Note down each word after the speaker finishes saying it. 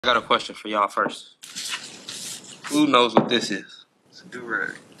I got a question for y'all first. Who knows what this is? It's a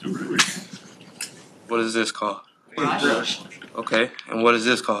do-rag. What is this called? Brush. Okay, and what is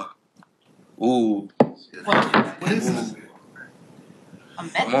this called? Ooh. What is this?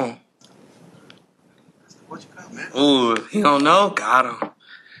 Come on. What you got, man? Ooh, he don't know? Got him.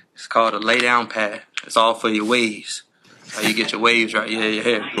 It's called a lay-down pad. It's all for your waves. How you get your waves right? Yeah, your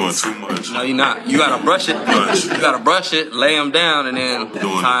hair. Doing too much. No, you're not. You gotta brush it. You gotta brush it, lay them down, and then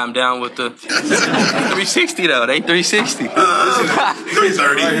tie them down with the 360 though. They 360.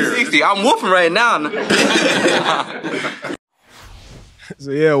 330. 360. I'm whooping right now.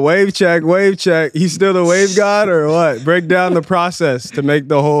 So yeah, wave check. He's still the wave god or what? Break down the process to make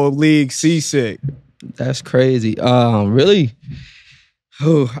the whole league seasick. That's crazy. Really?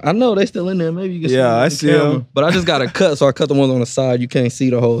 Oh, I know they still in there. Maybe you can see them I on see camera. them. But I just got a cut, so I cut the ones on the side. You can't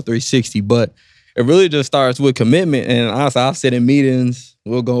see the whole 360, but it really just starts with commitment. And honestly, I'll sit in meetings.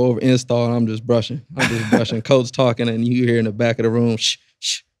 We'll go over install, and I'm just brushing. Coach talking, and you hear in the back of the room, shh,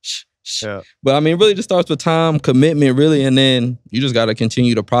 shh, shh, shh. Yeah. But I mean, it really just starts with time, commitment, really, and then you just got to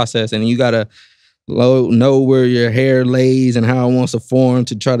continue the process, and you got to know where your hair lays and how it wants to form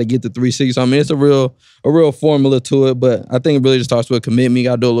to try to get the 360. So I mean, it's a real formula to it, but I think it really just starts with commitment. You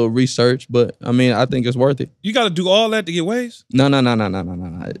got to do a little research, but I mean, I think it's worth it. You got to do all that to get waves? No.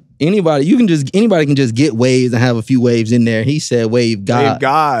 Anybody can just get waves and have a few waves in there. He said wave God. Wave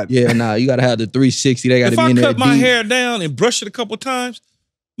God. Yeah, nah, you got to have the 360. They got to If be in I there cut my deep. hair down and brush it a couple times,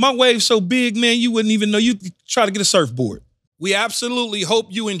 my wave's so big, man, you wouldn't even know. You could try to get a surfboard. We absolutely hope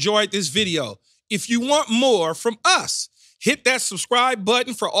you enjoyed this video. If you want more from us, hit that subscribe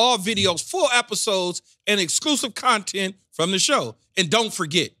button for all videos, full episodes, and exclusive content from the show. And don't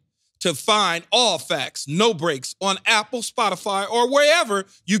forget to find all facts, no breaks on Apple, Spotify, or wherever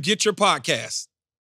you get your podcasts.